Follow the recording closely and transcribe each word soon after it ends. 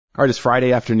All right, it's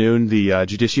Friday afternoon. The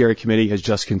Judiciary Committee has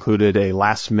just concluded a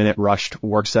last-minute rushed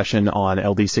work session on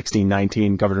LD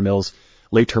 1619, Governor Mills'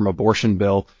 late-term abortion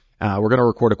bill. We're going to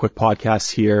record a quick podcast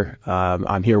here.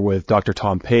 I'm here with Dr.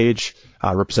 Thom Page,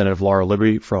 Representative Laurel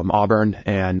Libby from Auburn,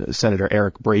 and Senator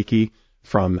Eric Brakey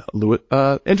from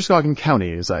Androscoggin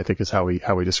County, I think is how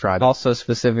we describe it. Also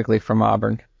specifically from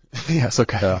Auburn. Yes,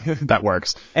 okay. That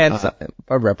works. And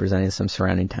representing some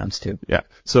surrounding towns, too. Yeah.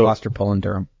 So Gloucester, Poland,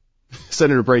 Durham.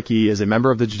 Senator Brakey is a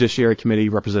member of the Judiciary Committee.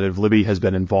 Representative Libby has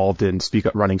been involved in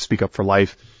running Speak Up for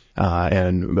Life,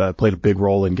 and played a big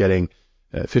role in getting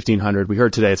 1,500. We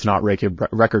heard today it's not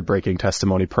record-breaking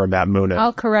testimony per Matt Moonen.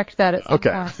 I'll correct that at some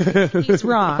point. He's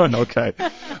wrong. Okay.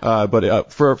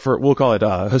 But we'll call it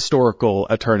a historical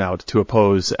turnout to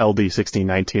oppose LD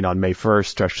 1619 on May 1st,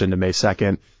 stretched into May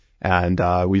 2nd.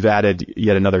 And we've added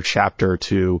yet another chapter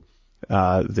to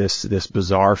this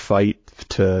bizarre fight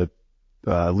to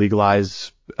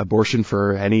legalize abortion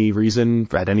for any reason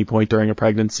at any point during a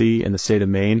pregnancy in the state of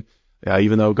Maine,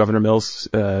 even though Governor Mills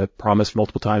promised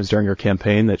multiple times during her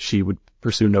campaign that she would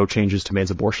pursue no changes to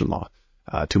Maine's abortion law.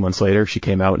 2 months later, she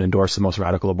came out and endorsed the most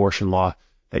radical abortion law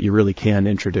that you really can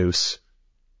introduce,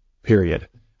 period.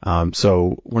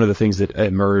 So one of the things that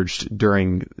emerged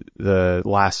during the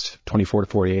last 24 to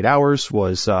 48 hours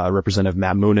was Representative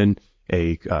Matt Moonen,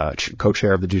 a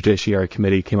co-chair of the Judiciary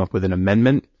Committee, came up with an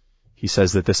amendment. He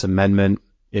says that this amendment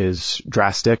is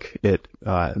drastic. It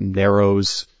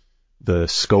narrows the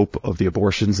scope of the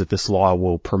abortions that this law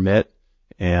will permit,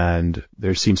 and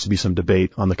there seems to be some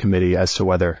debate on the committee as to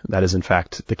whether that is in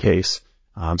fact the case.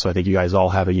 So I think you guys all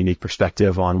have a unique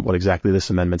perspective on what exactly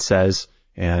this amendment says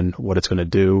and what it's going to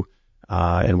do,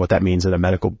 and what that means in a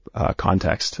medical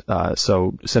context.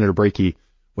 So Senator Brakey,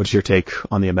 what's your take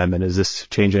on the amendment? Does this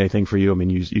change anything for you? I mean,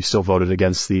 you still voted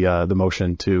against the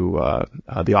motion to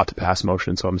the ought to pass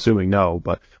motion, so I'm assuming no.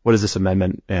 But what is this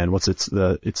amendment, and what's its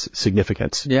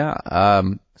significance? Yeah,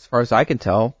 as far as I can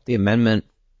tell, the amendment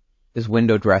is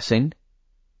window dressing.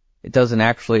 It doesn't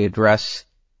actually address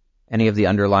any of the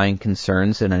underlying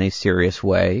concerns in any serious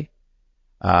way.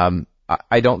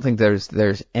 I don't think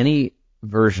there's any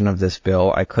version of this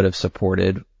bill I could have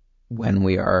supported when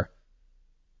we are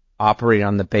operating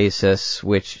on the basis,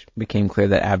 which became clear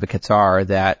that advocates are,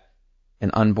 that an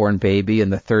unborn baby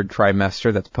in the third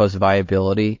trimester that's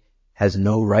post-viability has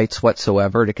no rights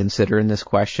whatsoever to consider in this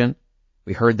question.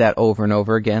 We heard that over and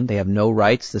over again. They have no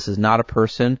rights. This is not a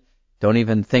person. Don't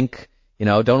even think,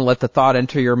 don't let the thought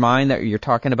enter your mind that you're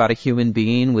talking about a human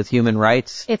being with human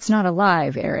rights. It's not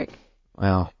alive, Eric.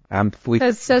 Well,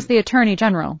 says the Attorney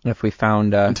General. If we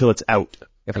found until it's out,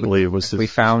 I believe it was. If we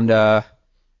found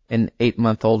an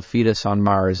 8-month-old fetus on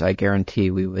Mars, I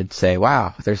guarantee we would say,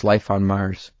 "Wow, there's life on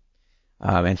Mars,"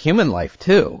 and human life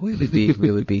too. We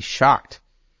would be shocked.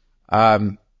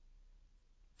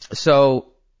 So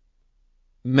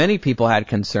many people had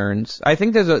concerns. I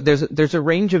think there's a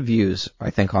range of views,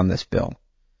 I think, on this bill.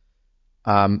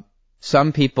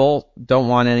 Some people don't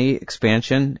want any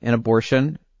expansion in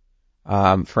abortion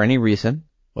for any reason,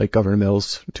 like Governor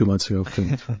Mills 2 months ago.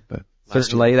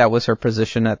 Certainly, that was her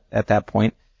position at that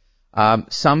point.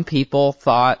 Some people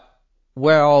thought,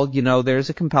 well, there's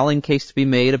a compelling case to be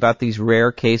made about these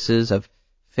rare cases of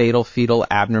fatal fetal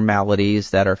abnormalities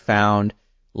that are found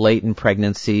late in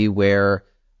pregnancy where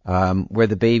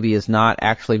the baby is not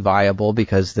actually viable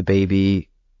because the baby,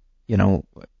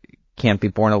 can't be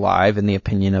born alive in the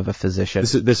opinion of a physician.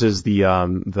 This is the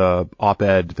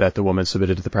op-ed that the woman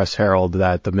submitted to the Press Herald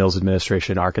that the Mills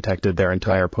administration architected their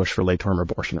entire push for late-term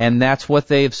abortion. And that's what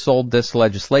they've sold this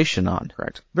legislation on.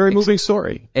 Correct. Very moving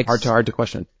story. Hard to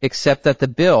question. Except that the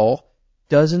bill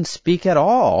doesn't speak at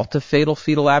all to fatal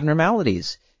fetal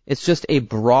abnormalities. It's just a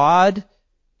broad,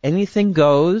 anything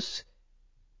goes,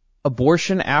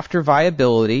 abortion after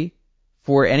viability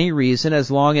for any reason as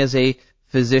long as a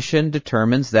physician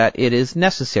determines that it is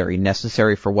necessary.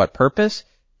 Necessary for what purpose?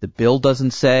 The bill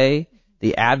doesn't say.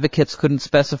 The advocates couldn't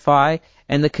specify.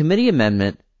 And the committee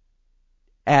amendment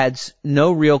adds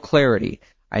no real clarity.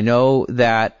 I know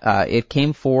that it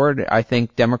came forward. I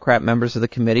think Democrat members of the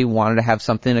committee wanted to have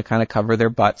something to kind of cover their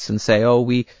butts and say, oh,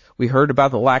 we heard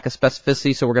about the lack of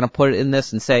specificity, so we're going to put it in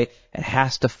this and say it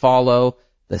has to follow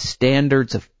the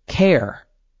standards of care.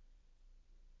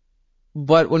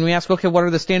 But when we ask, okay, what are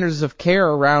the standards of care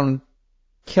around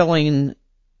killing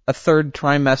a third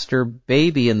trimester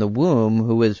baby in the womb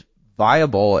who is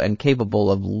viable and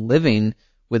capable of living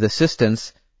with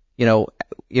assistance,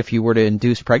 if you were to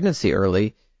induce pregnancy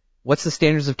early, what's the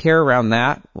standards of care around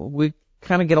that? We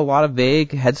kind of get a lot of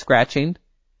vague head scratching,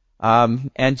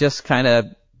 and just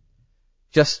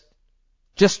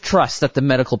trust that the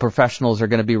medical professionals are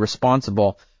going to be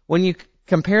responsible. when you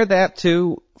compare that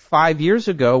to 5 years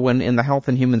ago when in the Health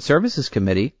and Human Services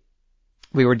Committee,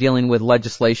 we were dealing with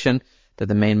legislation that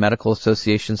the Maine Medical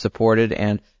Association supported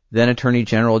and then Attorney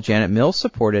General Janet Mills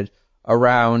supported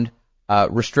around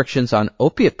restrictions on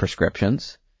opiate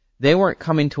prescriptions. They weren't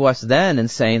coming to us then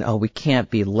and saying, "Oh, we can't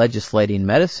be legislating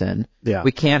medicine. Yeah.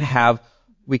 We can't have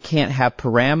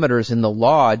parameters in the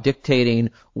law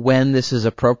dictating when this is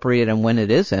appropriate and when it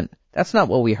isn't." That's not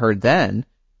what we heard then.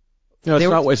 No,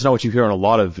 it's not what you hear in a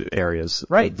lot of areas.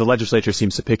 Right. The legislature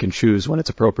seems to pick and choose when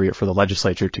it's appropriate for the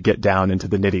legislature to get down into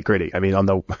the nitty-gritty. I mean, not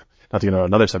to get on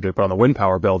another subject, but on the wind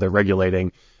power bill, they're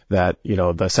regulating that,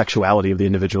 the sexuality of the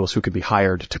individuals who could be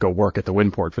hired to go work at the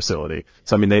wind port facility.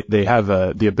 So, I mean, they have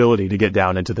the ability to get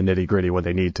down into the nitty-gritty when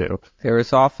they need to. There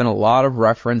is often a lot of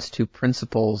reference to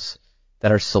principles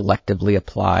that are selectively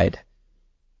applied.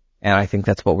 And I think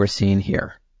that's what we're seeing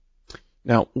here.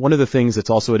 Now, one of the things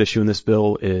that's also at issue in this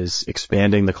bill is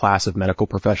expanding the class of medical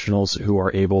professionals who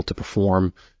are able to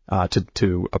perform,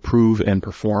 to approve and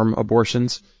perform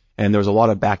abortions. And there was a lot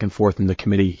of back and forth in the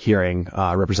committee hearing,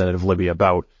 Representative Libby,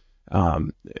 about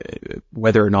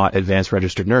whether or not advanced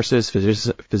registered nurses,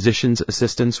 physician's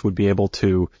assistants would be able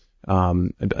to,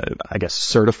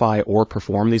 certify or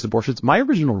perform these abortions. My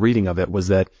original reading of it was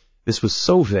that this was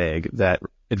so vague that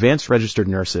advanced registered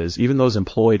nurses, even those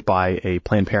employed by a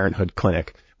Planned Parenthood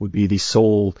clinic, would be the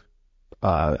sole,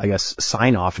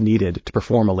 sign-off needed to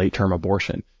perform a late-term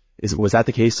abortion. Was that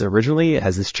the case originally?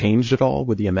 Has this changed at all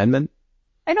with the amendment?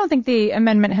 I don't think the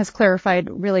amendment has clarified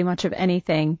really much of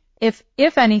anything. If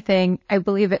anything, I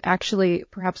believe it actually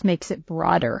perhaps makes it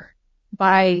broader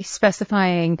by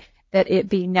specifying that it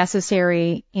be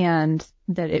necessary and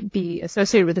that it be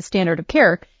associated with a standard of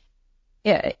care.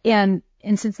 And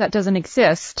since that doesn't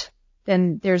exist,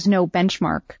 then there's no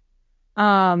benchmark.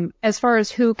 As far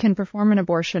as who can perform an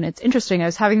abortion, it's interesting. I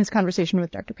was having this conversation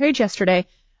with Dr. Page yesterday,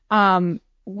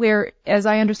 where, as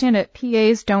I understand it,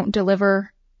 PAs don't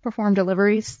perform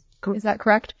deliveries. Is that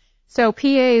correct? So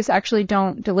PAs actually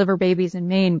don't deliver babies in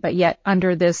Maine, but yet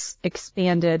under this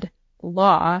expanded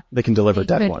law, they can deliver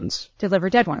dead ones. Deliver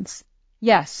dead ones.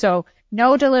 Yes. So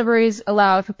no deliveries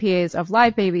allowed for PAs of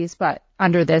live babies, but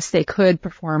under this, they could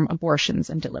perform abortions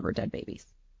and deliver dead babies.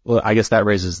 Well, I guess that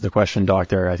raises the question,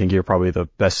 Doctor. I think you're probably the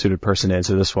best suited person to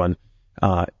answer this one.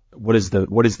 What is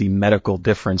the medical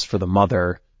difference for the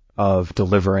mother of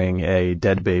delivering a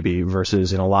dead baby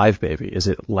versus an alive baby? Is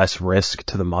it less risk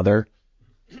to the mother?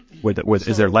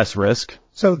 Is there less risk?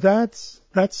 So that's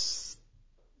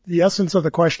the essence of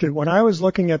the question. When I was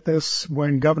looking at this,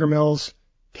 when Governor Mills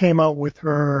came out with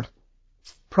her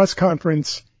press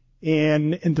conference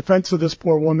in defense of this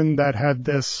poor woman that had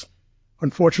this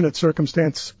unfortunate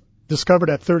circumstance discovered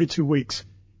at 32 weeks,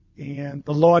 and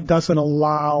the law doesn't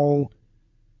allow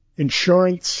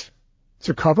insurance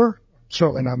to cover,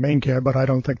 certainly not Maine Care, but I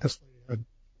don't think this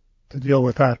to deal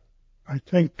with that. I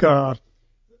think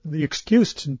the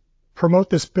excuse to promote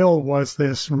this bill was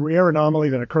this rare anomaly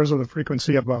that occurs with a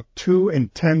frequency of about 2 in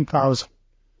 10,000.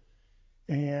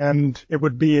 And it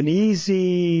would be an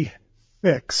easy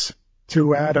fix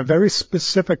to add a very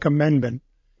specific amendment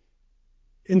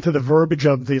into the verbiage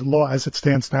of the law as it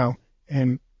stands now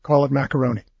and call it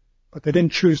macaroni. But they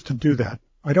didn't choose to do that.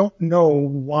 I don't know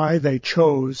why they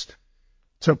chose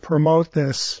to promote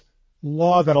this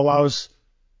law that allows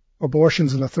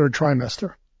abortions in the third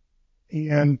trimester.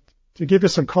 And to give you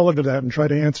some color to that and try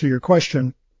to answer your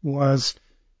question was,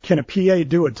 can a PA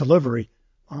do a delivery?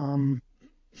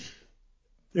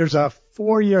 There's a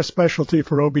 4-year specialty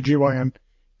for OBGYN.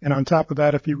 And on top of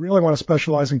that, if you really want to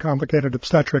specialize in complicated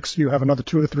obstetrics, you have another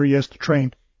 2 or 3 years to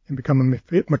train and become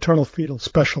a maternal fetal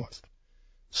specialist.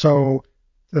 So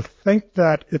to think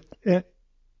that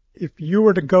if you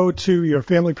were to go to your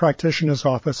family practitioner's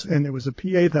office and there was a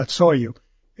PA that saw you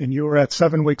and you were at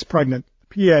 7 weeks pregnant,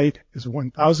 the PA is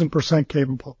 1,000%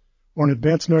 capable, or an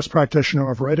advanced nurse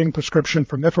practitioner, of writing prescription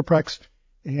for Mifeprex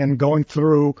and going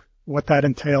through what that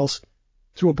entails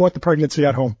to abort the pregnancy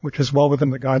at home, which is well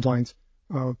within the guidelines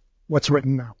of what's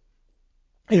written now.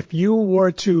 If you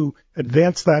were to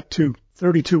advance that to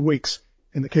 32 weeks,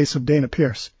 in the case of Dana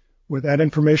Pierce, where that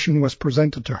information was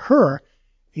presented to her,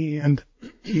 and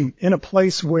in a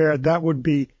place where that would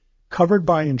be covered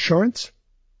by insurance,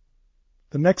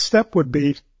 the next step would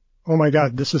be, oh my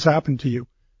God, this has happened to you.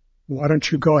 Why don't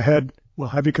you go ahead? We'll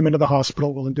have you come into the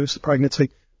hospital. We'll induce the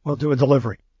pregnancy. We'll do a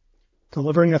delivery.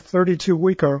 Delivering a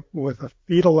 32-weeker with a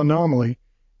fetal anomaly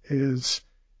is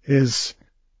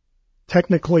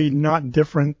technically not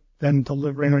different than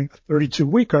delivering a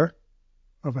 32-weeker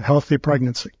of a healthy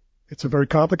pregnancy. It's a very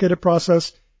complicated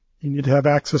process. You need to have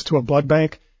access to a blood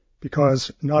bank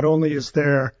because not only is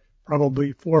there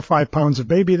probably 4 or 5 pounds of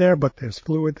baby there, but there's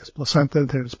fluid, there's placenta,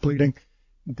 there's bleeding.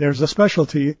 There's a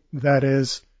specialty that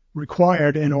is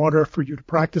required in order for you to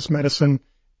practice medicine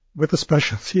with a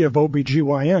specialty of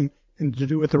OBGYN and to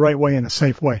do it the right way in a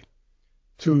safe way.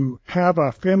 To have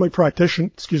a family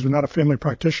practitioner, not a family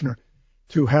practitioner,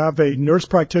 to have a nurse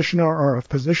practitioner or a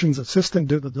physician's assistant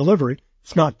do the delivery,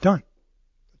 it's not done.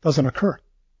 It doesn't occur.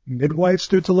 Midwives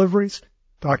do deliveries,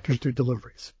 doctors do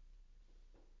deliveries.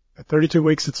 At 32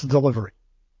 weeks, it's a delivery.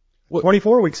 At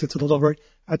 24 weeks, it's a delivery.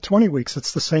 At 20 weeks,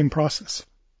 it's the same process.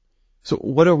 So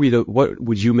what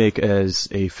would you make as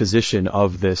a physician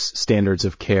of this standards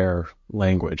of care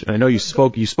language? And I know you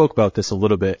spoke about this a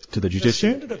little bit to the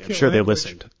judiciary. I'm sure they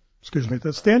listened.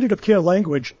 The standard of care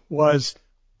language was,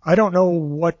 I don't know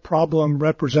what problem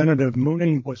Representative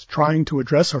Moonen was trying to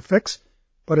address or fix,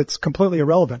 but it's completely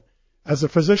irrelevant. As a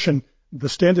physician, the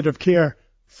standard of care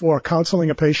for counseling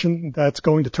a patient that's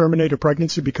going to terminate her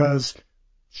pregnancy because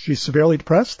she's severely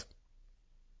depressed,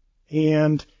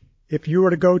 and if you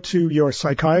were to go to your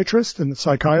psychiatrist, and the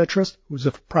psychiatrist, who's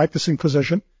a practicing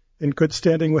physician in good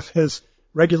standing with his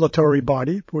regulatory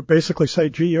body, would basically say,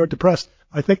 gee, you're depressed.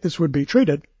 I think this would be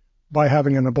treated by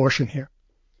having an abortion here.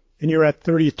 And you're at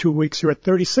 32 weeks, you're at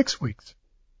 36 weeks.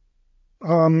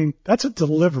 That's a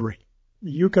delivery.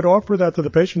 You could offer that to the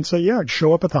patient and say, yeah,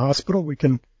 show up at the hospital.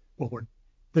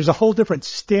 There's a whole different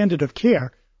standard of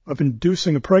care of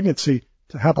inducing a pregnancy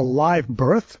to have a live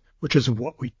birth, which is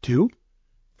what we do,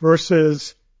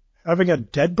 versus having a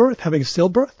dead birth, having a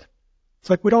stillbirth. It's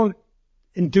like we don't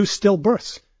induce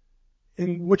stillbirths,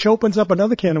 which opens up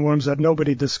another can of worms that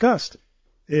nobody discussed,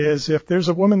 is if there's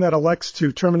a woman that elects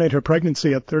to terminate her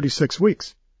pregnancy at 36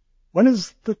 weeks,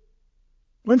 when's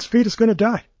fetus going to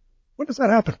die? When does that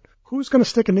happen? Who's going to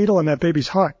stick a needle in that baby's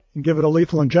heart and give it a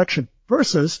lethal injection?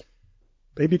 Versus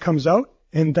baby comes out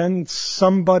and then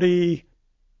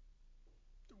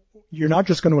you're not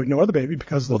just going to ignore the baby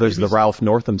because there's the Ralph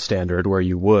Northam standard where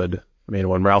you would. I mean,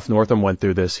 when Ralph Northam went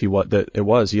through this, keep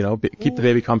the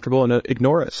baby comfortable and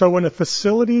ignore it. So in a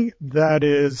facility that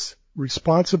is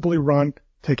responsibly run,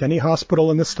 take any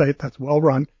hospital in the state that's well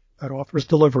run, that offers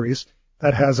deliveries,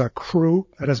 that has a crew,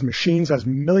 that has machines, has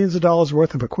millions of dollars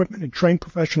worth of equipment and trained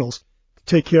professionals to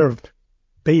take care of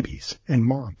babies and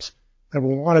moms that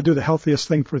will want to do the healthiest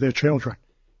thing for their children.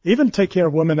 Even take care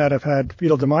of women that have had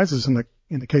fetal demises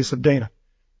in the case of Dana.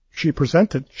 She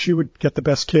presented, she would get the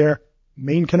best care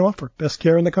Maine can offer, best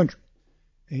care in the country.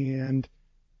 And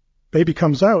baby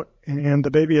comes out, and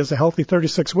the baby is a healthy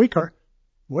 36-weeker.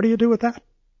 What do you do with that?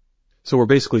 So we're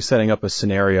basically setting up a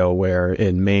scenario where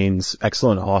in Maine's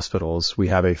excellent hospitals, we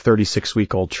have a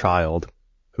 36-week-old child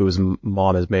whose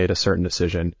mom has made a certain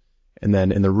decision. And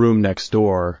then in the room next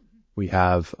door, we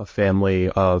have a family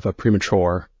of a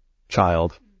premature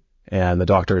child, and the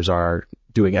doctors are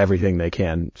doing everything they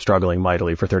can, struggling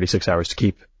mightily for 36 hours to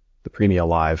keep the preemie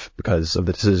alive because of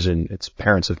the decision its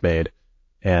parents have made,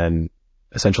 and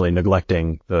essentially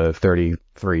neglecting the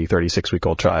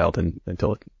 36-week-old child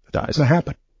until it dies.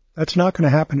 That's not going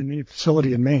to happen in any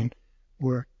facility in Maine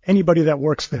where anybody that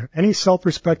works there, any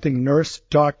self-respecting nurse,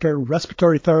 doctor,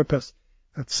 respiratory therapist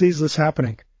that sees this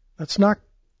happening,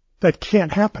 that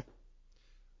can't happen.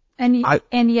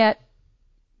 And yet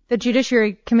the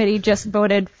Judiciary Committee just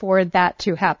voted for that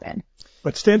to happen.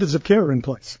 But standards of care are in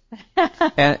place.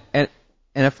 And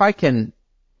if I can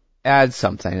add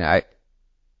something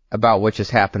about what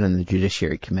just happened in the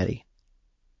Judiciary Committee.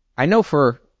 I know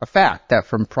for a fact that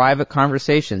from private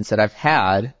conversations that I've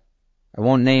had, I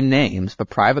won't name names, but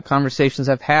private conversations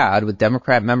I've had with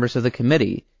Democrat members of the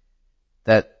committee,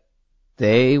 that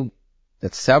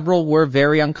several were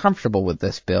very uncomfortable with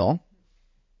this bill.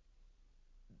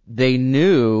 They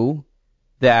knew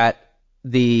that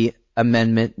the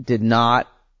amendment did not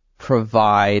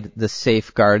provide the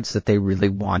safeguards that they really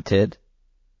wanted,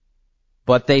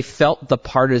 but they felt the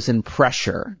partisan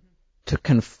pressure to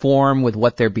conform with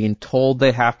what they're being told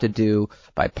they have to do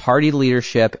by party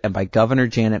leadership and by Governor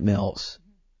Janet Mills.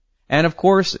 And of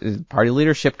course, party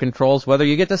leadership controls whether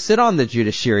you get to sit on the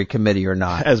Judiciary Committee or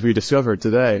not. As we discovered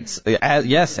today.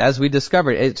 Yes, as we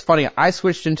discovered. It's funny, I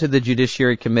switched into the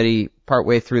Judiciary Committee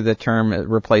partway through the term,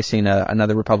 replacing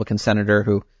another Republican senator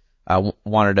who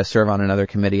wanted to serve on another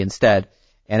committee instead.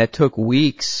 And it took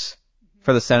weeks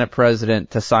for the Senate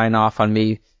president to sign off on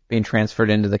me being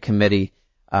transferred into the committee.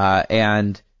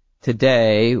 And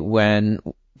today, when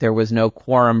there was no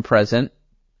quorum present,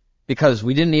 because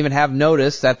we didn't even have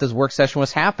notice that this work session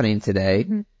was happening today,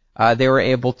 they were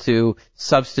able to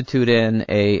substitute in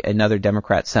another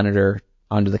Democrat senator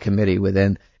onto the committee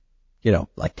within,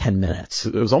 like 10 minutes.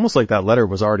 It was almost like that letter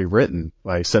was already written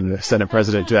by Senate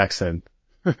President Jackson.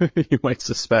 you might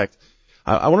suspect.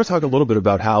 I want to talk a little bit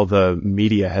about how the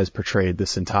media has portrayed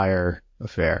this entire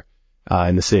affair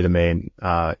in the state of Maine.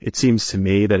 It seems to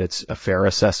me that it's a fair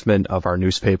assessment of our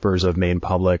newspapers, of Maine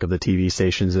Public, of the TV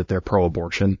stations, that they're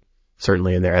pro-abortion,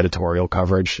 certainly in their editorial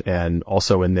coverage and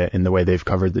also in the way they've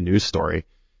covered the news story.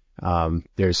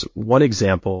 There's one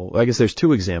example, I guess there's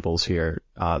two examples here.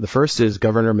 The first is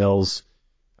Governor Mills.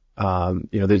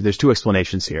 There's two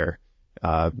explanations here.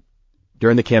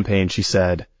 During the campaign, she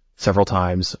said several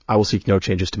times, I will seek no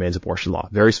changes to Maine's abortion law.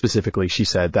 Very specifically, she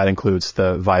said that includes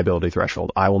the viability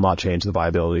threshold. I will not change the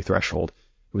viability threshold.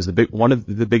 It was one of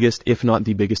the biggest, if not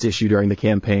the biggest issue during the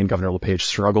campaign. Governor LePage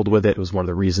struggled with it. It was one of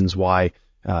the reasons why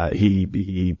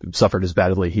he suffered as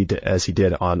badly as he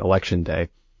did on Election Day.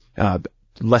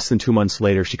 Less than 2 months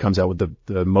later, she comes out with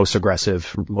the most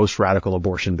aggressive, most radical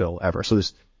abortion bill ever. So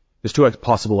there's two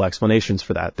possible explanations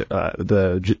for that.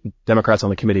 The Democrats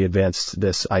on the committee advanced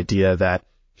this idea that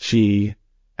she,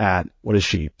 at,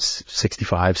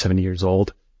 65, 70 years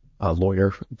old, a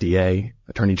lawyer, DA,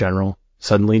 attorney general,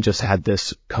 suddenly just had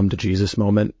this come to Jesus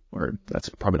moment, or that's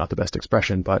probably not the best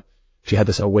expression, but she had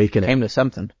this awakening. Came to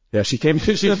something. Yeah, she had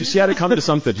to come to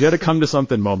something. She had to come to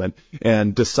something moment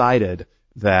and decided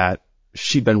that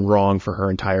she'd been wrong for her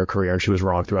entire career, and she was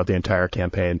wrong throughout the entire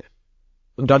campaign.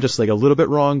 Not just like a little bit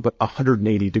wrong, but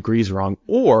 180 degrees wrong,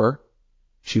 or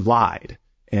she lied.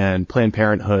 And Planned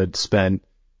Parenthood spent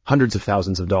hundreds of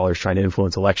thousands of dollars trying to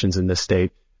influence elections in this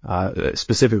state,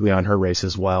 specifically on her race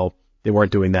as well. They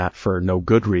weren't doing that for no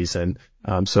good reason.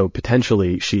 So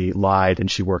potentially she lied, and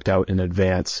she worked out in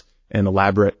advance an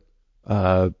elaborate,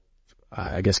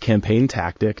 campaign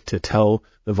tactic to tell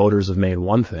the voters of Maine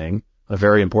one thing, a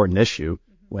very important issue,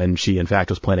 when she in fact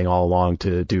was planning all along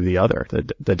to do the other.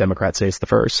 The Democrats say it's the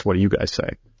first. What do you guys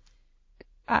say?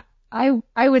 I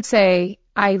would say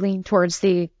I lean towards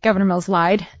the Governor Mills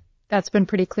lied. That's been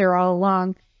pretty clear all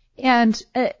along. And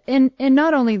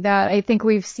not only that, I think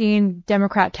we've seen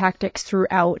Democrat tactics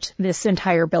throughout this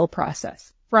entire bill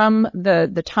process, from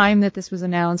the time that this was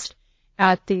announced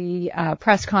at the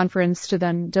press conference to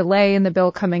then delay in the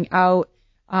bill coming out.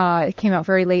 It came out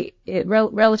very late,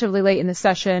 relatively late in the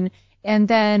session. And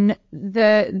then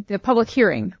the public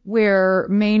hearing, where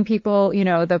Maine people,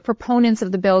 the proponents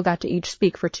of the bill got to each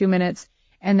speak for 2 minutes.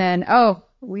 And then,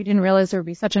 we didn't realize there would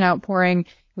be such an outpouring.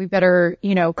 We better,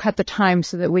 cut the time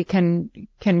so that we can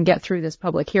get through this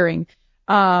public hearing.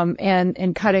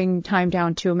 And cutting time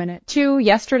down to a minute. Two,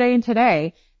 yesterday and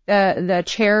today,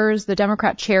 the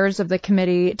Democrat chairs of the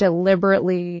committee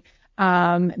deliberately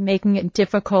making it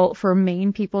difficult for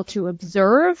Maine people to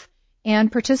observe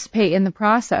and participate in the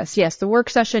process. Yes, the work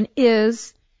session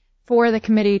is for the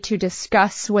committee to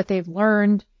discuss what they've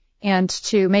learned and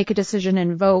to make a decision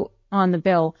and vote on the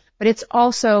bill. But it's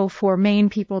also for Maine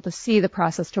people to see the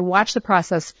process, to watch the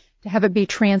process, to have it be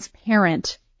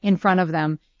transparent in front of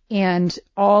them. And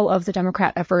all of the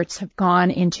Democrat efforts have gone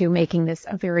into making this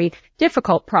a very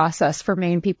difficult process for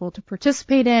Maine people to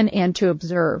participate in and to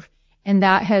observe. And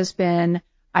that has been,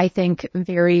 I think,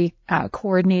 very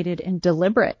coordinated and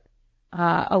deliberate.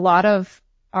 A lot of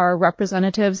our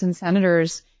representatives and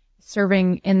senators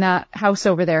serving in that house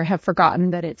over there have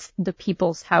forgotten that it's the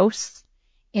people's house,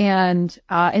 and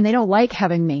they don't like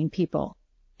having Maine people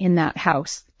in that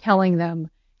house telling them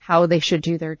how they should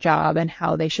do their job and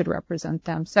how they should represent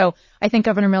them. So I think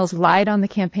Governor Mills lied on the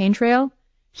campaign trail.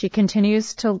 She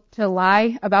continues to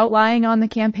lie about lying on the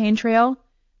campaign trail.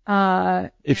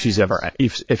 If she's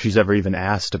ever even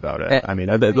asked about it. I mean,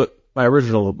 my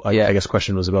original, I guess,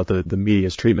 question was about the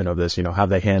media's treatment of this. Have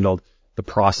they handled the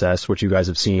process, which you guys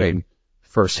have seen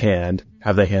firsthand?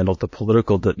 Have they handled the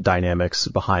political dynamics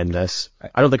behind this?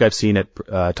 I don't think I've seen it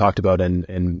talked about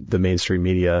in the mainstream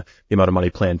media, the amount of money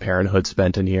Planned Parenthood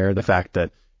spent in here, the fact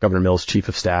that Governor Mills' chief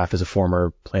of staff is a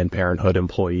former Planned Parenthood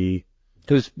employee.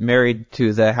 Who's married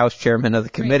to the House chairman of the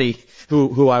committee.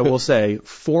 Who I will say,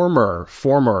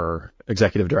 former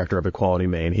executive director of Equality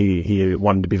Maine. He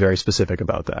wanted to be very specific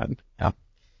about that. Yeah.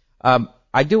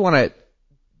 I do want to,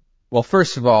 well,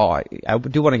 first of all, I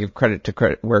do want to give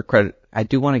credit where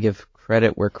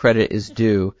credit is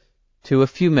due to a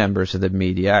few members of the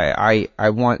media. I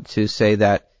want to say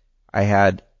that I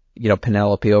had,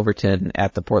 Penelope Overton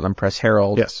at the Portland Press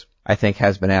Herald. Yes. I think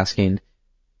has been asking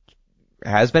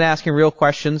real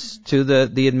questions to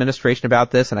the administration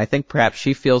about this, and I think perhaps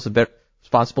she feels a bit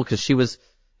responsible because she was,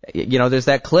 there's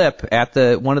that clip at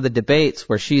one of the debates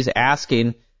where she's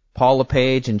asking Paul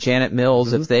LePage and Janet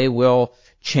Mills if they will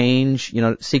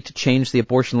seek to change the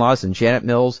abortion laws, and Janet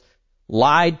Mills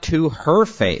lied to her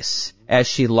face as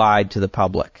she lied to the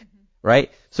public,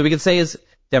 right? So we can say as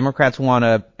Democrats want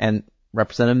to, and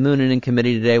Representative Moonen in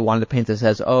committee today wanted to paint this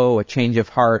as, a change of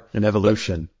heart. An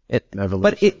evolution.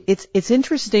 But it's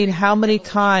interesting how many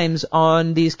times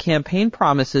on these campaign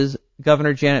promises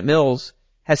Governor Janet Mills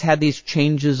has had these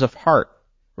changes of heart,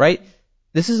 right?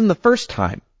 This isn't the first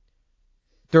time.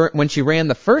 When she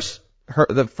ran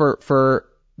for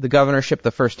the governorship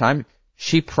the first time,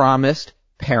 she promised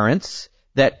parents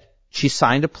that she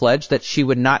signed a pledge that she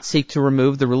would not seek to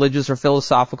remove the religious or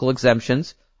philosophical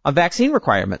exemptions on vaccine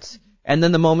requirements. And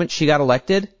then the moment she got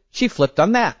elected, she flipped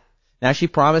on that. Now she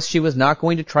promised she was not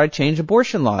going to try to change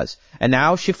abortion laws. And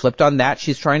now she flipped on that.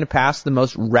 She's trying to pass the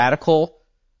most radical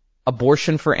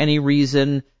abortion for any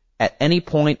reason at any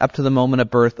point up to the moment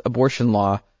of birth abortion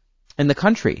law in the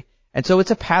country. And so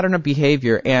it's a pattern of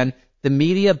behavior. And the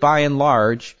media, by and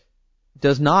large,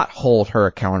 does not hold her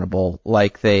accountable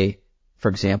like they, for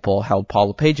example, held Paul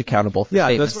LePage accountable for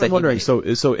statements that's what I'm wondering.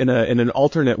 So in an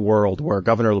alternate world where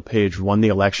Governor LePage won the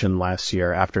election last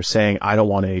year after saying, I don't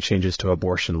want any changes to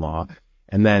abortion law,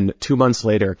 and then 2 months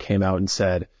later came out and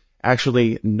said,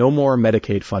 actually, no more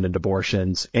Medicaid-funded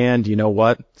abortions, and you know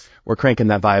what? We're cranking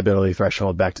that viability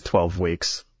threshold back to 12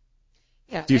 weeks.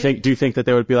 Yeah. Do you think that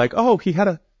they would be like, what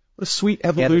a sweet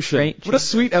evolution. What a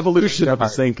sweet evolution of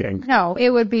his thinking. No, it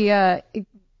would be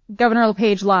Governor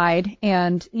LePage lied,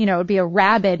 and, it would be a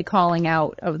rabid calling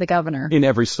out of the governor. In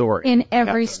every story. In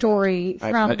every story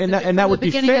from the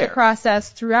beginning of the process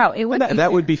throughout.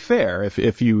 That would be fair.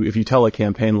 If you tell a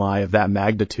campaign lie of that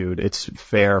magnitude, it's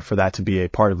fair for that to be a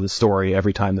part of the story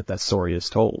every time that story is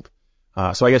told.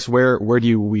 So I guess where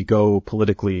do we go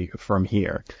politically from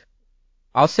here?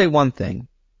 I'll say one thing.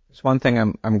 There's one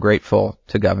thing I'm grateful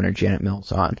to Governor Janet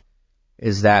Mills on,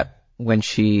 is that when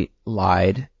she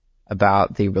lied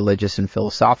about the religious and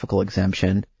philosophical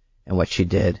exemption and what she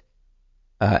did,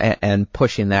 and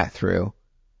pushing that through,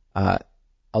 a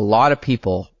lot of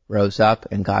people rose up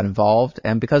and got involved,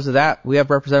 and because of that, we have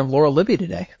Representative Laurel Libby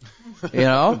today.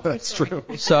 That's true.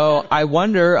 So I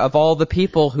wonder, of all the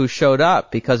people who showed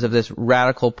up because of this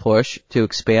radical push to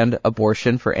expand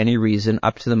abortion for any reason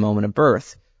up to the moment of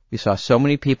birth, we saw so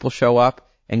many people show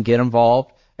up and get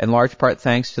involved, in large part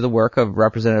thanks to the work of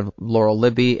Representative Laurel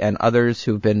Libby and others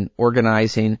who've been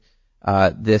organizing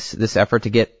this effort to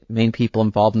get Maine people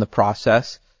involved in the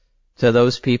process. To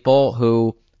those people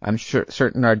who I'm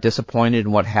certain are disappointed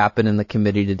in what happened in the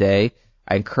committee today,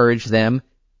 I encourage them,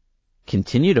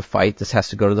 continue to fight. This has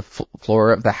to go to the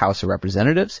floor of the House of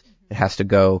Representatives. It has to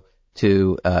go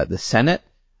to the Senate.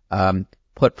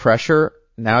 Put pressure.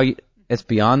 Now it's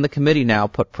beyond the committee now.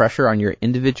 Put pressure on your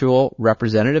individual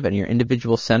representative and your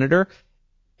individual senator.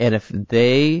 And if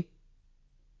they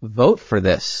vote for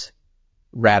this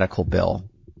radical bill,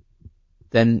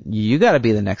 then you got to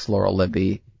be the next Laurel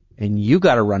Libby, and you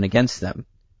got to run against them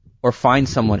or find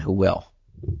someone who will.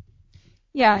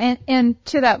 Yeah, and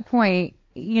to that point,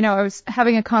 I was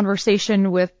having a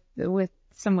conversation with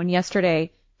someone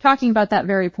yesterday talking about that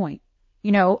very point.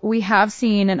 We have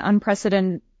seen an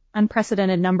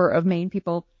unprecedented number of Maine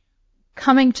people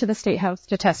coming to the State House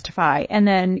to testify and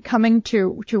then coming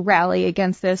to rally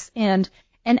against this, and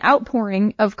an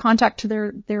outpouring of contact to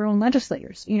their own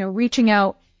legislators, reaching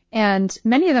out, and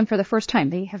many of them for the first time.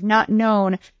 They have not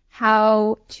known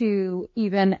how to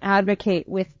even advocate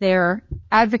with their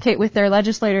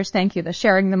legislators. Thank you. The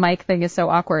sharing the mic thing is so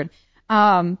awkward.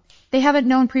 They haven't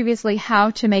known previously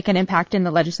how to make an impact in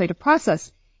the legislative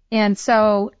process. And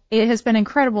so it has been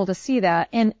incredible to see that.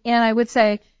 And I would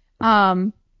say,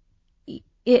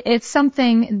 it's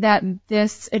something that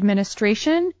this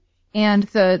administration and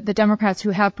the Democrats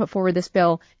who have put forward this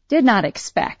bill did not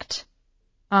expect.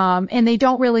 And they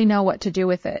don't really know what to do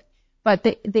with it. But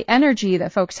the energy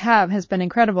that folks have has been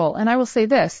incredible. And I will say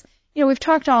this, we've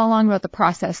talked all along about the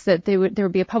process, that there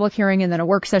would be a public hearing and then a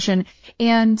work session.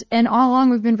 And all along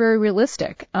we've been very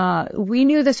realistic. We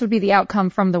knew this would be the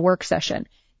outcome from the work session,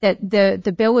 that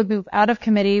the bill would move out of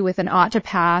committee with an ought to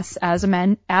pass as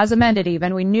amended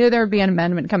even. We knew there would be an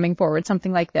amendment coming forward,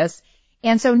 something like this.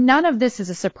 And so none of this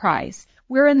is a surprise.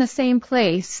 We're in the same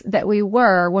place that we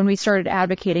were when we started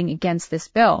advocating against this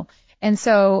bill. And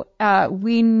so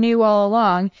we knew all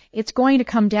along it's going to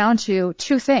come down to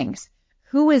two things: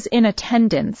 who is in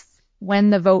attendance when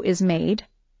the vote is made,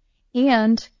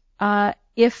 and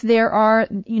if there are,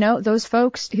 those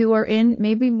folks who are in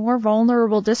maybe more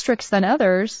vulnerable districts than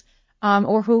others,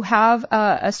 or who have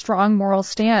a strong moral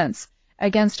stance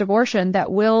against abortion,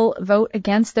 that will vote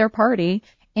against their party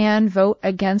and vote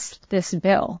against this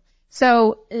bill.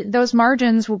 So those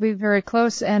margins will be very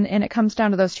close, and it comes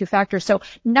down to those two factors. So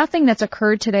nothing that's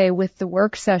occurred today with the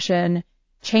work session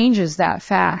changes that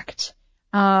fact.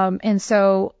 And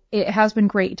so it has been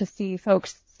great to see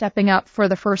folks stepping up for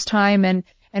the first time and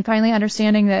finally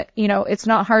understanding that, it's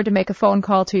not hard to make a phone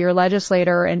call to your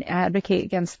legislator and advocate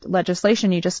against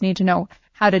legislation. You just need to know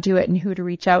how to do it and who to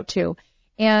reach out to.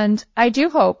 And I do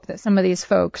hope that some of these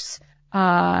folks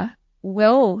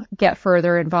will get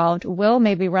further involved, will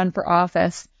maybe run for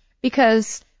office,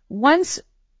 because once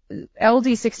LD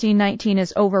 1619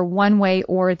 is over one way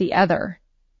or the other,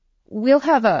 we'll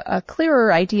have a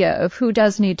clearer idea of who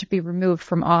does need to be removed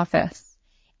from office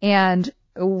and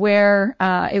where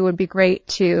it would be great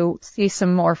to see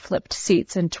some more flipped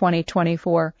seats in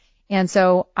 2024. And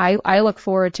so I look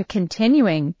forward to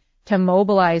continuing to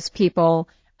mobilize people,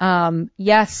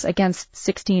 yes, against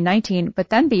 1619, but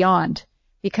then beyond,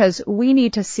 because we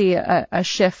need to see a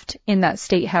shift in that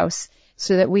state house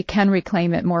so that we can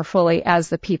reclaim it more fully as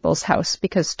the people's house,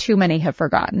 because too many have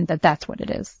forgotten that that's what it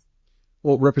is.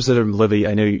 Well, Representative Libby,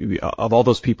 I know of all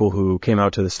those people who came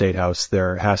out to the State House,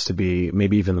 there has to be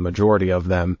maybe even the majority of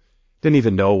them didn't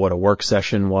even know what a work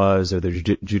session was or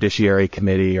the Judiciary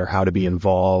Committee or how to be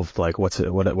involved, like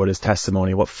what is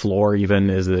testimony, what floor even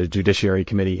is the Judiciary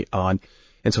Committee on.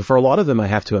 And so for a lot of them, I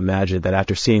have to imagine that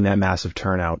after seeing that massive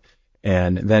turnout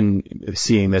and then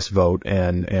seeing this vote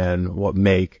and what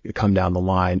may come down the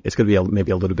line, it's going to be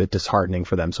maybe a little bit disheartening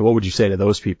for them. So what would you say to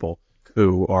those people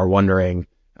who are wondering,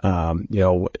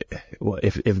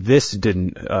 if this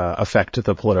didn't affect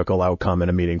the political outcome in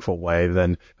a meaningful way,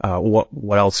 then what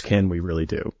else can we really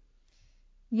do?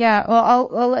 Yeah, well,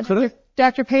 I'll let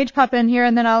Dr. Page pop in here,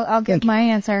 and then I'll give my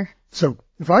answer. So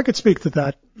if I could speak to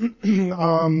that,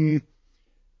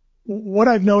 what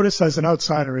I've noticed as an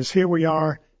outsider is here we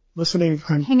are listening.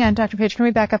 Hang on, Dr. Page, can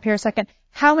we back up here a second?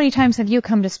 How many times have you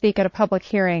come to speak at a public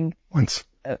hearing? Once.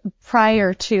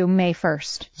 Prior to May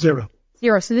 1st? Zero.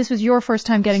 So this was your first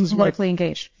time getting politically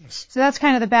engaged. Yes. So that's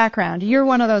kind of the background. You're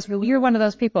one of those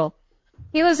people.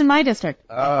 He lives in my district.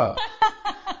 Oh.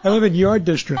 I live in your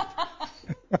district.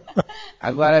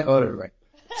 I'm glad I voted right.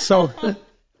 So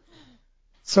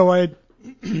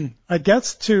I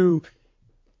guess to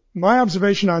my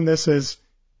observation on this is,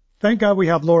 thank God we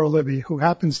have Laurel Libby, who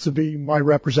happens to be my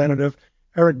representative.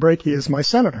 Eric Brakey is my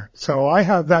senator. So I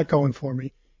have that going for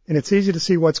me. And it's easy to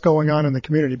see what's going on in the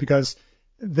community because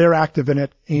they're active in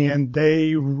it and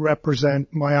they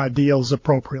represent my ideals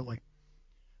appropriately.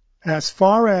 As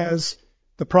far as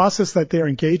the process that they're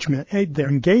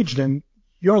engaged in,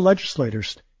 you're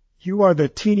legislators. You are the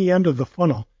teeny end of the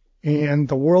funnel, and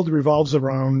the world revolves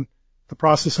around the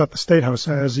process at the State House,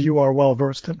 as you are well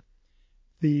versed in.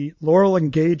 The Laurel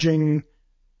engaging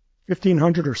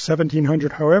 1,500 or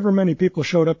 1,700, however many people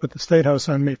showed up at the State House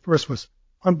on May 1st was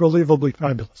unbelievably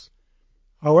fabulous.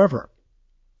 However,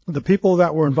 the people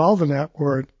that were involved in that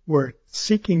were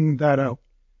seeking that out,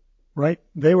 right?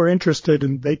 They were interested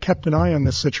and they kept an eye on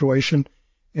this situation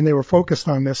and they were focused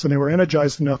on this and they were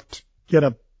energized enough to get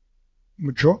to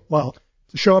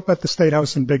show up at the State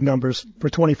House in big numbers for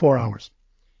 24 hours.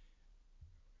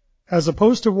 As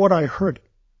opposed to what I heard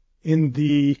in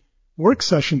the work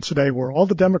session today where all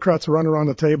the Democrats are running around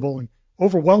the table and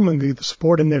overwhelmingly the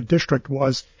support in their district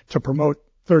was to promote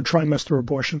third trimester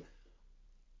abortion.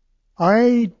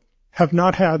 I have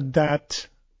not had that.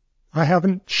 I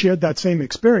haven't shared that same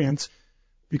experience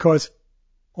because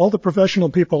all the professional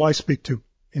people I speak to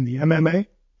in the MMA,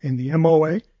 in the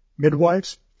MOA,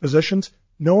 midwives, physicians,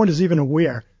 no one is even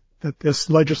aware that this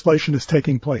legislation is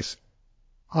taking place.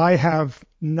 I have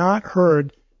not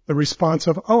heard the response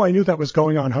of, oh, I knew that was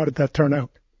going on. How did that turn out?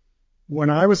 When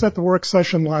I was at the work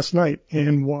session last night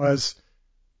and was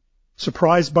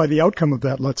surprised by the outcome of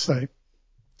that, let's say,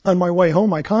 on my way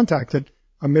home, I contacted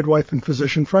a midwife and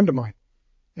physician friend of mine,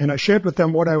 and I shared with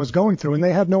them what I was going through, and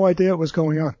they had no idea what was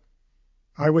going on.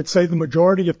 I would say the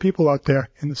majority of people out there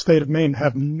in the state of Maine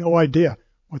have no idea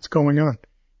what's going on.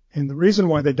 And the reason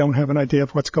why they don't have an idea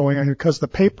of what's going on is because the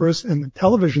papers and the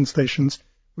television stations,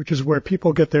 which is where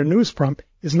people get their news from,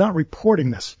 is not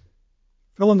reporting this.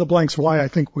 Fill in the blanks why, I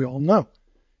think we all know.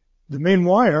 The Maine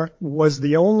Wire was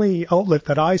the only outlet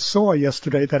that I saw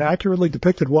yesterday that accurately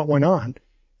depicted what went on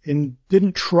and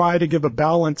didn't try to give a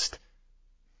balanced,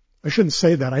 I shouldn't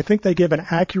say that. I think they gave an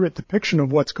accurate depiction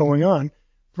of what's going on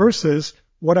versus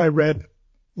what I read,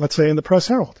 let's say, in the Press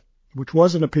Herald, which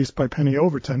wasn't a piece by Penny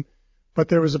Overton, but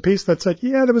there was a piece that said,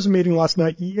 yeah, there was a meeting last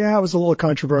night. Yeah, it was a little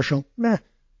controversial.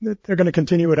 They're going to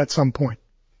continue it at some point.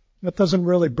 That doesn't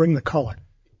really bring the color.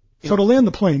 So to land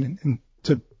the plane and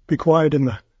to be quiet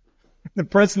in the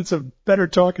presence of better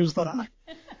talkers than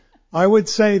I would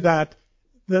say that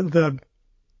the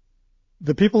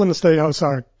people in the State House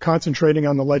are concentrating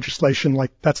on the legislation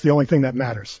like that's the only thing that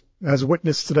matters, as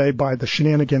witnessed today by the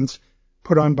shenanigans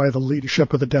put on by the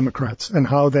leadership of the Democrats and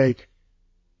how they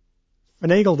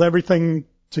finagled everything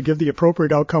to give the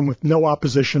appropriate outcome with no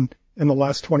opposition in the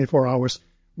last 24 hours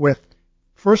with,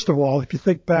 first of all, if you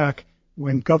think back,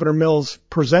 when Governor Mills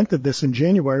presented this in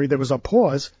January, there was a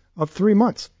pause of 3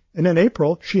 months. And in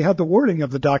April, she had the wording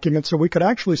of the document so we could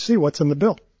actually see what's in the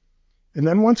bill. And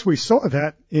then once we saw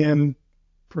that in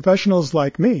professionals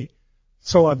like me,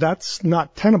 so that's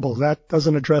not tenable. That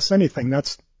doesn't address anything.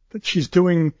 That's that she's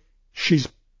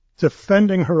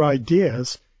defending her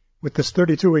ideas with this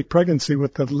 32-week pregnancy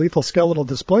with the lethal skeletal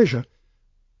dysplasia,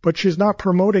 but she's not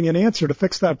promoting an answer to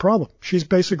fix that problem. She's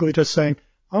basically just saying,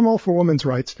 I'm all for women's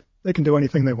rights. They can do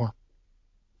anything they want.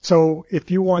 So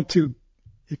if you want to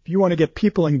get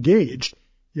people engaged,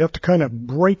 you have to kind of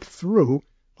break through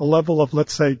the level of,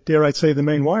 let's say, dare I say, the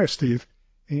Maine Wire, Steve,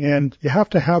 and you have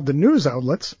to have the news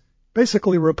outlets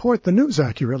basically report the news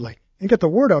accurately and get the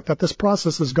word out that this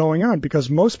process is going on, because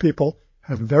most people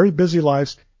have very busy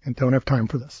lives and don't have time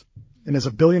for this. And there's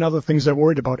a billion other things they're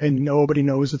worried about, and nobody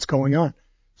knows it's going on.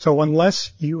 So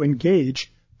unless you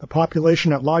engage the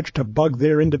population at large to bug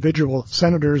their individual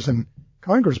senators and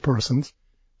congresspersons,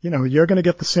 you're going to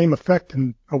get the same effect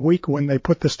in a week when they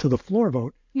put this to the floor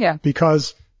vote. Yeah.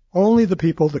 Because only the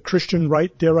people, the Christian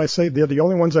right, dare I say, they're the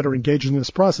only ones that are engaged in this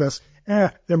process.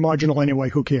 They're marginal anyway,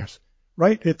 who cares?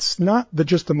 Right? It's not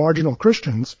just the marginal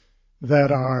Christians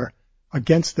that are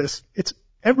against this. It's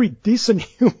every decent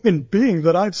human being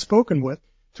that I've spoken with,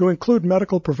 to include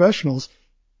medical professionals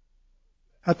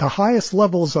at the highest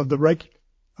levels of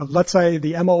let's say,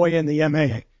 the MOA and the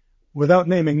MA. Without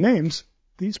naming names,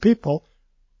 these people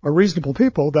are reasonable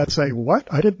people that say, what?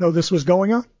 I didn't know this was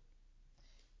going on.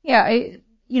 Yeah,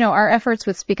 our efforts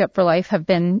with Speak Up for Life have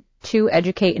been to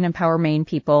educate and empower Maine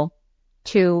people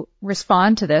to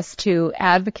respond to this, to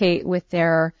advocate with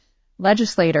their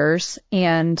legislators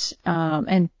and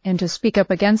to speak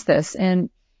up against this. And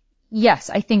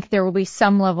yes, I think there will be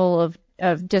some level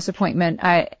of disappointment.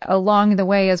 Along the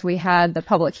way, as we had the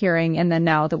public hearing and then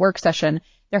now the work session,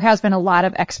 there has been a lot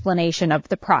of explanation of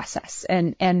the process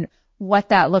and what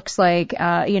that looks like.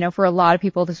 For a lot of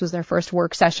people, this was their first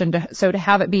work session. So to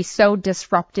have it be so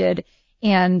disrupted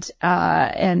and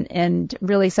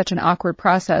really such an awkward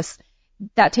process,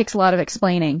 that takes a lot of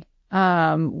explaining,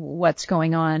 what's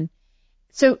going on.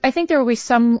 So I think there will be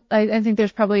I think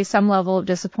there's probably some level of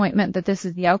disappointment that this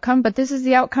is the outcome, but this is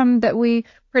the outcome that we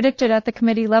predicted at the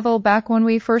committee level back when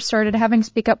we first started having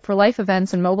Speak Up for Life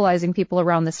events and mobilizing people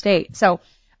around the state. So,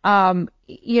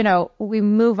 we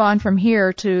move on from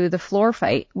here to the floor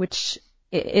fight, which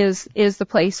is the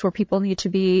place where people need to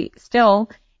be still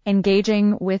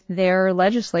engaging with their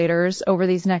legislators over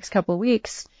these next couple of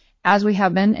weeks, as we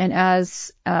have been, and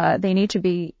as they need to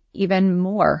be even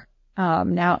more.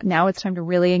 Now it's time to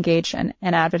really engage and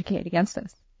advocate against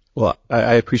this. Well,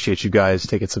 I appreciate you guys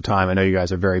taking some time. I know you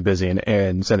guys are very busy,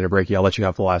 and Senator Brakey, I'll let you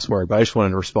have the last word, but I just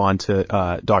wanted to respond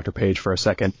to Dr. Page for a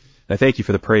second. And I thank you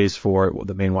for the praise for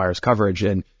the Maine Wire's coverage.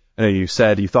 And I know you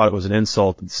said you thought it was an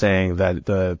insult saying that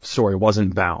the story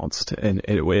wasn't balanced, and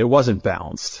it wasn't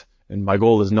balanced. And my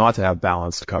goal is not to have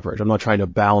balanced coverage. I'm not trying to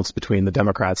balance between the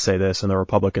Democrats say this and the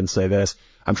Republicans say this.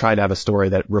 I'm trying to have a story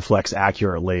that reflects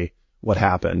accurately what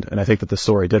happened. And I think that the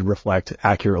story did reflect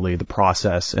accurately the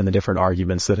process and the different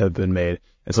arguments that have been made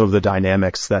and some of the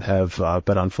dynamics that have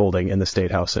been unfolding in the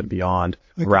State House and beyond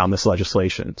around this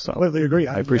legislation. So I completely agree.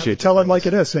 I appreciate it. Tell it like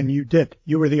it is, and you did.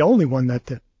 You were the only one that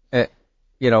did.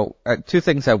 Two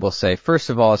things I will say. First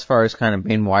of all, as far as kind of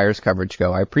Maine Wire's coverage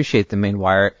go, I appreciate the Maine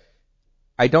Wire.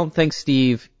 I don't think,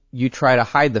 Steve, you try to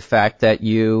hide the fact that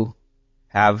you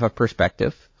have a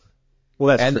perspective.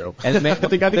 Well, that's true. And I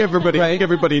think everybody. Right,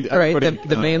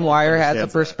 the Maine Wire has a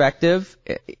perspective.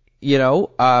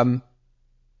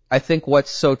 I think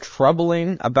what's so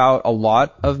troubling about a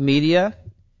lot of media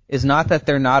is not that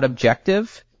they're not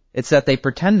objective; it's that they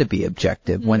pretend to be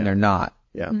objective when they're not.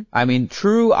 Yeah. I mean,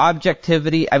 true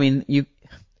objectivity. I mean,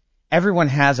 everyone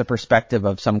has a perspective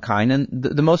of some kind, and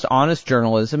the most honest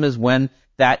journalism is when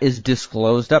that is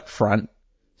disclosed up front,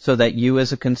 so that you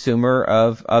as a consumer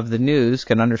of the news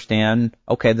can understand,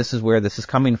 okay, this is where this is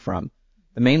coming from.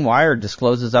 The Maine Wire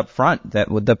discloses up front that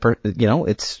with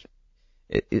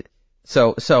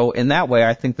so in that way,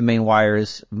 I think the Maine Wire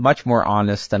is much more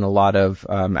honest than a lot of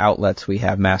outlets we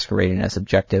have masquerading as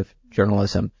objective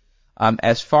journalism.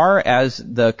 As far as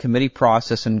the committee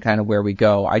process and kind of where we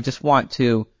go, I just want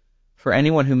to, for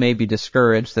anyone who may be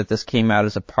discouraged that this came out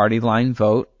as a party line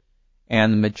vote,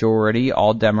 and the majority,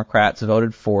 all Democrats,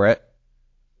 voted for it.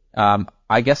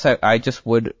 I guess I just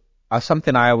would,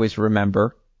 something I always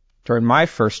remember, during my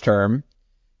first term,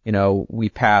 we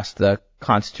passed the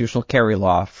constitutional carry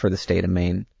law for the state of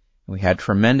Maine. We had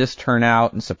tremendous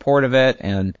turnout in support of it,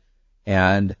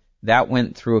 and That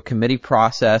went through a committee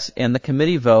process, and the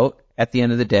committee vote at the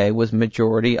end of the day was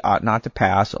majority ought not to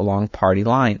pass along party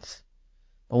lines.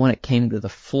 But when it came to the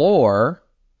floor,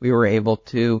 we were able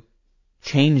to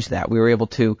change that. We were able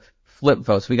to flip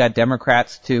votes. We got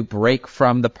Democrats to break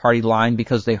from the party line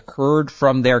because they heard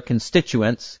from their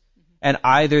constituents, and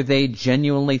either they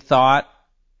genuinely thought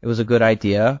it was a good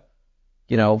idea,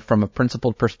 from a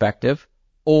principled perspective,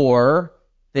 or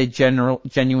they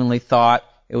genuinely thought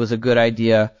it was a good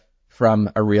idea from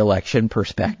a re-election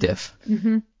perspective.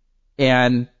 Mm-hmm.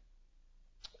 And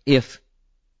if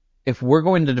we're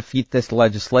going to defeat this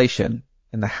legislation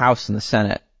in the House and the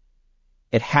Senate,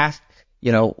 it has,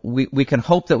 we can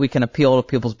hope that we can appeal to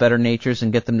people's better natures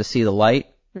and get them to see the light.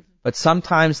 But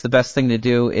sometimes the best thing to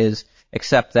do is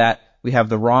accept that we have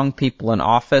the wrong people in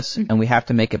office, and we have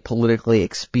to make it politically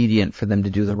expedient for them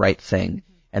to do the right thing.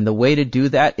 And the way to do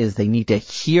that is they need to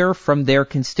hear from their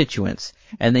constituents,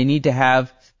 and they need to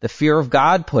have the fear of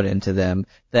God put into them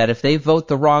that if they vote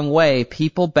the wrong way,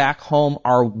 people back home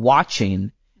are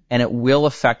watching, and it will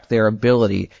affect their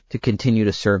ability to continue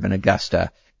to serve in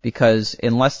Augusta. Because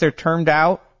unless they're termed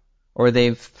out or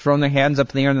they've thrown their hands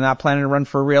up in the air and they're not planning to run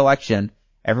for re-election,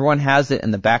 everyone has it in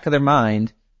the back of their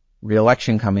mind,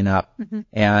 re-election coming up,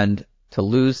 and to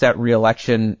lose that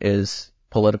re-election is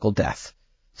political death.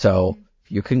 So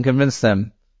if you can convince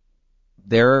them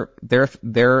their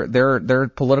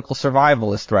political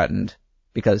survival is threatened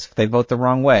because if they vote the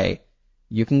wrong way,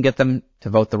 you can get them to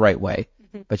vote the right way.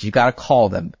 But you got to call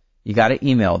them. You got to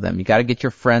email them. You got to get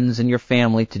your friends and your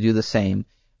family to do the same.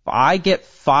 If I get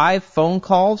 5 phone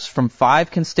calls from 5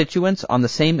 constituents on the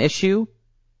same issue,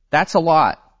 that's a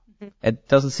lot. It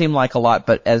doesn't seem like a lot,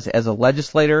 but as a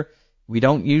legislator, we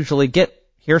don't usually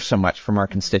hear so much from our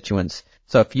constituents.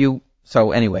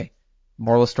 So anyway,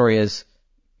 moral of the story is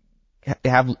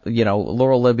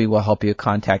Laurel Libby will help you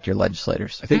contact your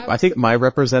legislators. I think my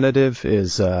representative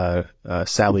is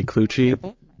Sally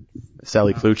Clucci.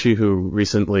 Sally Clucci, who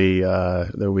recently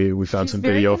we found some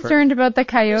video. She's concerned about the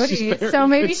coyotes, so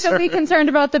maybe she'll be concerned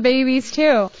about the babies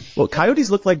too. Well,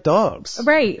 coyotes look like dogs.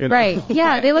 Right.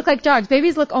 Yeah, they look like dogs.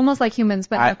 Babies look almost like humans,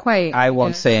 but not quite. I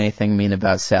won't say anything mean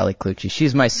about Sally Clucci.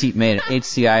 She's my seatmate at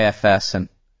HCIFS, and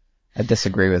I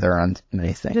disagree with her on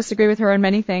many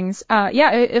things.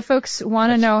 If folks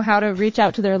want to know how to reach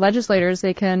out to their legislators,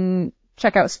 they can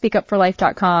check out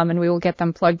speakupforlife.com, and we will get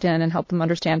them plugged in and help them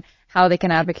understand how they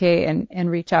can advocate and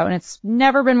reach out. And it's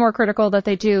never been more critical that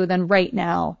they do than right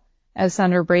now, as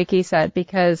Senator Brakey said,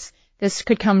 because this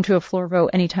could come to a floor vote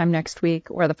anytime next week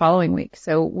or the following week.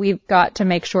 So we've got to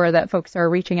make sure that folks are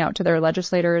reaching out to their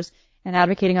legislators and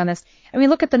advocating on this. I mean,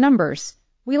 look at the numbers.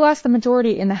 We lost the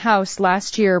majority in the House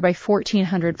last year by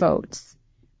 1,400 votes.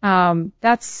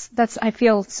 That's I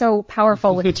feel so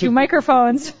powerful with 2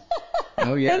 microphones.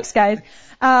 Oh yeah. Thanks, guys.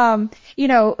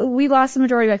 We lost the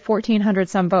majority by 1,400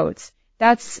 some votes.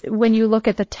 That's when you look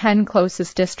at the 10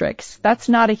 closest districts. That's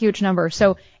not a huge number.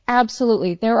 So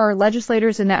absolutely, there are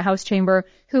legislators in that House chamber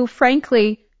who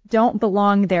frankly don't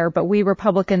belong there, but we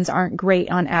Republicans aren't great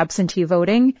on absentee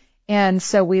voting. And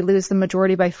so we lose the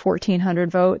majority by 1,400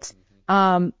 votes.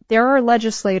 There are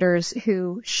legislators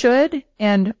who should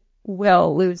and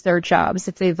will lose their jobs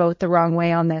if they vote the wrong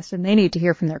way on this, and they need to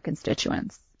hear from their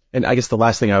constituents. And I guess the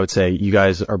last thing I would say, you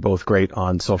guys are both great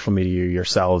on social media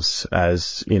yourselves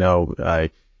as, not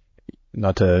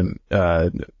to,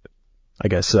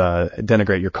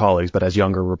 denigrate your colleagues, but as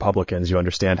younger Republicans, you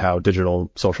understand how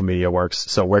digital social media works.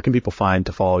 So where can people find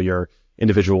to follow your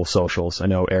individual socials? I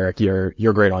know, Eric,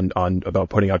 you're great on about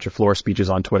putting out your floor speeches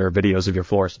on Twitter, videos of your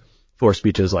floor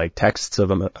speeches, like texts of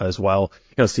them as well.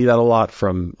 See that a lot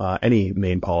from any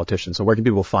Maine politician. So where can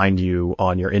people find you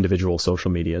on your individual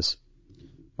social medias?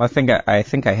 Well, I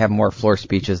think I have more floor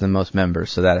speeches than most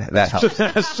members, so that helps.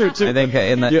 That's true too. I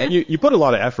think you put a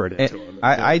lot of effort into them.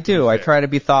 I do. I try to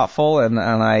be thoughtful, and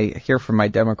I hear from my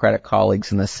Democratic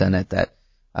colleagues in the Senate that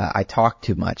I talk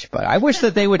too much, but I wish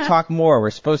that they would talk more.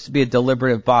 We're supposed to be a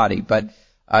deliberative body, but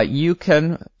you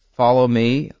can follow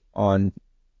me on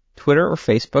Twitter or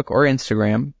Facebook or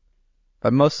Instagram,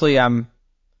 but mostly I'm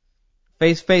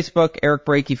Facebook, Eric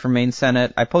Brakey from Maine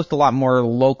Senate. I post a lot more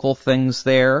local things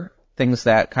there, things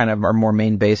that kind of are more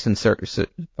Maine-based and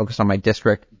focused on my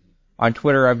district. On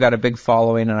Twitter, I've got a big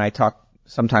following, and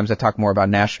sometimes I talk more about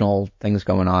national things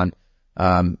going on.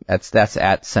 That's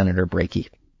at Senator Brakey.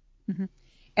 Mm-hmm.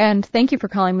 And thank you for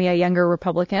calling me a younger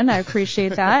Republican. I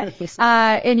appreciate that.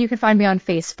 And you can find me on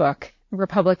Facebook,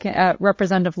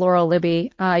 Representative Laurel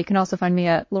Libby. You can also find me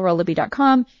at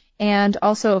laurellibby.com. And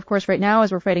also, of course, right now,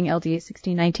 as we're fighting LD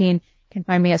 1619, you can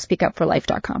find me at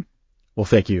speakupforlife.com. Well,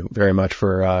 thank you very much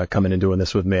for coming and doing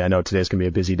this with me. I know today's going to be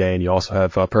a busy day, and you also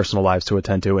have personal lives to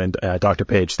attend to. And Dr.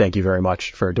 Page, thank you very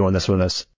much for doing this with us.